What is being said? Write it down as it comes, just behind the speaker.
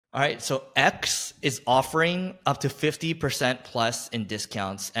All right, so X is offering up to 50% plus in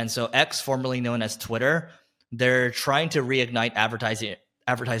discounts. And so X, formerly known as Twitter, they're trying to reignite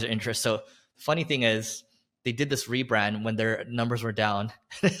advertiser interest. So funny thing is they did this rebrand when their numbers were down.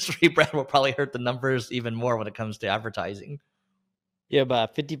 This rebrand will probably hurt the numbers even more when it comes to advertising. Yeah,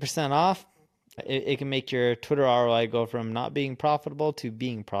 but 50% off, it can make your Twitter ROI go from not being profitable to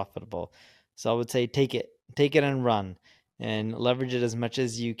being profitable. So I would say take it and run and leverage it as much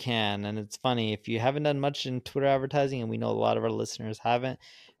as you can. And it's funny, if you haven't done much in Twitter advertising, and we know a lot of our listeners haven't,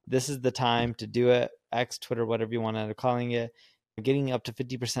 this is the time to do it. X, Twitter, whatever you want to end up calling it. Getting up to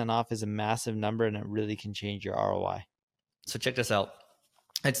 50% off is a massive number and it really can change your ROI. So check this out.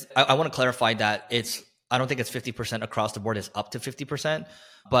 I want to clarify that I don't think it's 50% across the board. It's up to 50%.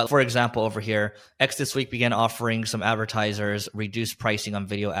 But for example, over here, X this week began offering some advertisers reduced pricing on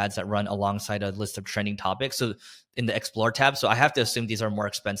video ads that run alongside a list of trending topics. So in the Explore tab, so I have to assume these are more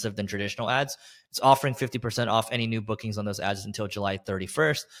expensive than traditional ads. It's offering 50% off any new bookings on those ads until July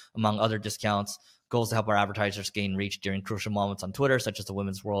 31st, among other discounts. Goals to help our advertisers gain reach during crucial moments on Twitter, such as the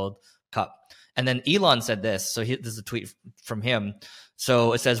Women's World Cup. And then Elon said this. So this is a tweet from him.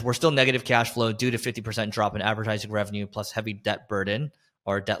 So it says, we're still negative cash flow due to 50% drop in advertising revenue plus heavy debt burden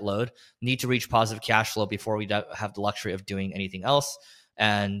or debt load. Need to reach positive cash flow before we have the luxury of doing anything else.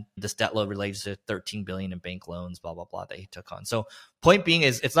 And this debt load relates to 13 billion in bank loans, blah, blah, blah, that he took on. So point being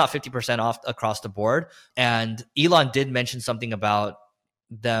is it's not 50% off across the board. And Elon did mention something about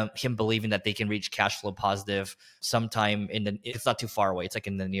him believing that they can reach cash flow positive sometime it's not too far away. It's like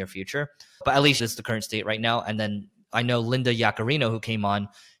in the near future, but at least it's the current state right now. And then I know Linda Yaccarino, who came on,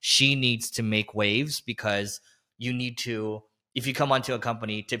 she needs to make waves because you need to, if you come onto a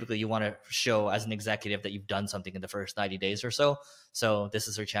company, typically you want to show as an executive that you've done something in the first 90 days or so. So this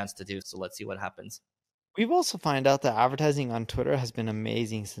is her chance to do. So let's see what happens. We've also found out that advertising on Twitter has been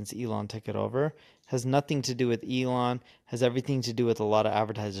amazing since Elon took it over. Has nothing to do with Elon, has everything to do with a lot of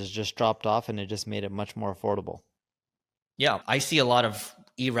advertisers just dropped off and it just made it much more affordable. Yeah, I see a lot of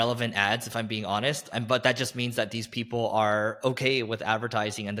irrelevant ads if I'm being honest, but that just means that these people are okay with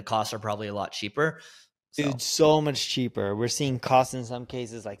advertising and the costs are probably a lot cheaper. So, Dude, so much cheaper. We're seeing costs in some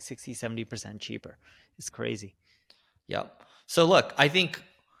cases like 60, 70% cheaper. It's crazy. yeah. So look, I think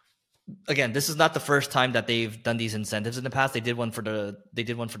again, this is not the first time that they've done these incentives in the past. They did one for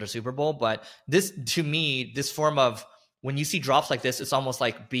the Super Bowl, but this to me, this form of when you see drops like this, it's almost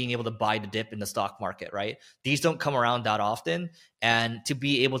like being able to buy the dip in the stock market, right? These don't come around that often. And to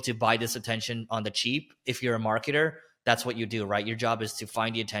be able to buy this attention on the cheap, if you're a marketer, that's what you do, right? Your job is to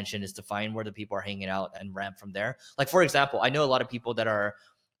find the attention, is to find where the people are hanging out and ramp from there. Like, for example, I know a lot of people that are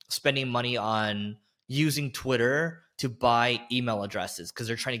spending money on using Twitter to buy email addresses because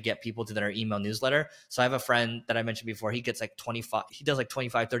they're trying to get people to their email newsletter. So I have a friend that I mentioned before. He gets like 25, he does like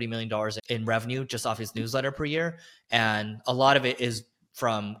 25, $30 million in revenue just off his newsletter per year. And a lot of it is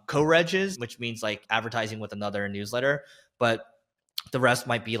from co-regs, which means like advertising with another newsletter. But the rest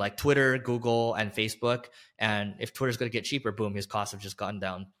might be like Twitter, Google, and Facebook. And if Twitter's going to get cheaper, boom, his costs have just gotten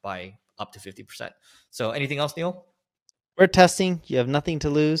down by up to 50%. So anything else, Neil? We're testing. You have nothing to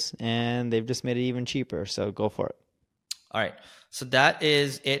lose, and they've just made it even cheaper. So go for it. All right. So that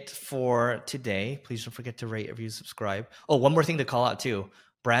is it for today. Please don't forget to rate, review, subscribe. Oh, one more thing to call out too.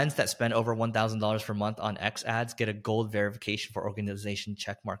 Brands that spend over $1,000 per month on X ads get a gold verification for organization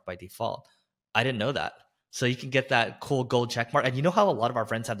checkmark by default. I didn't know that. So you can get that cool gold checkmark. And you know how a lot of our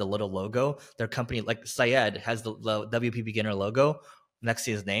friends have the little logo? Their company, like Syed, has the WP Beginner logo next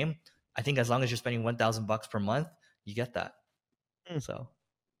to his name. I think as long as you're spending $1,000 per month, you get that. So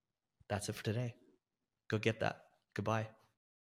that's it for today. Go get that. Goodbye.